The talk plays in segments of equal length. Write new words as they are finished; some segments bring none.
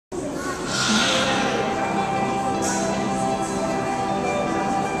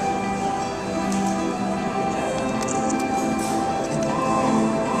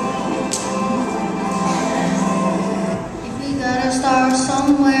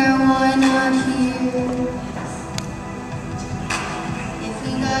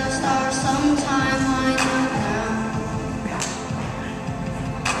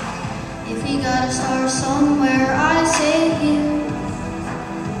gotta start somewhere, I say here.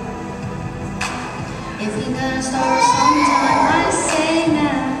 If we gotta start sometime, I say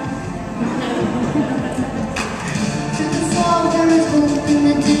now. Through the fog there is hope in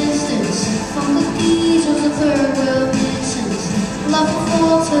the distance. From cathedrals of third world missions, love will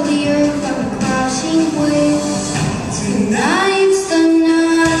fall to the earth like a crashing wave. Tonight's the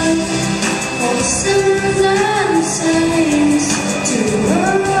night for the sinners and the saints. Two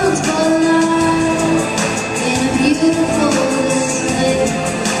worlds collide in a beautiful display.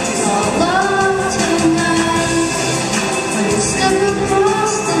 It's all love tonight. When we step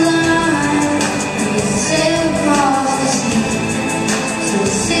across the line, we can sail across the sea to a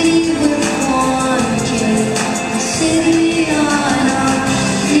city with one king, a city on our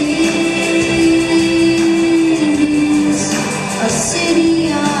knees, a city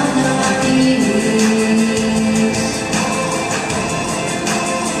on our knees.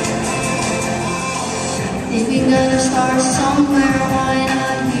 If we gotta start somewhere, why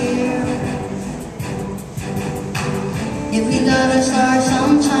not here? If we gotta start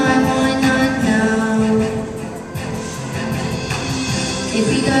sometime, why not now? If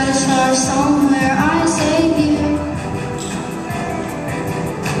we gotta start somewhere, I say here.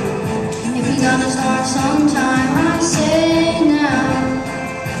 If we gotta start sometime, I say now.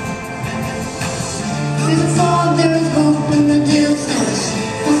 Through the fog there is hope in the distance.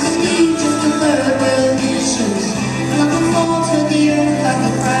 One could lead just the third world missions. Love will fall to the earth like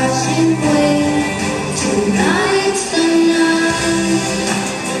a crashing wave. Tonight's the night.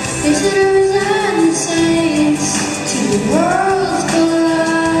 Visitors and saints, two worlds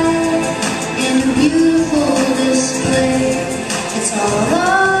collide in a beautiful display. It's all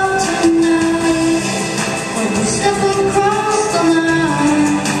love tonight. When we step across the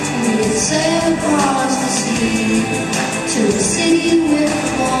line, we can sail across the sea to a city with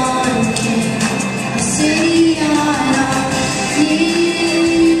one king, a city on our knees,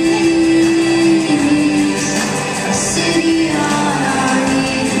 a city on our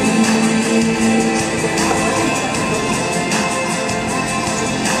knees.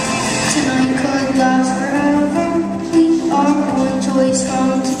 Tonight could last forever. We are one choice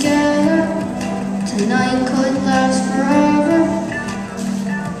from together. Tonight could last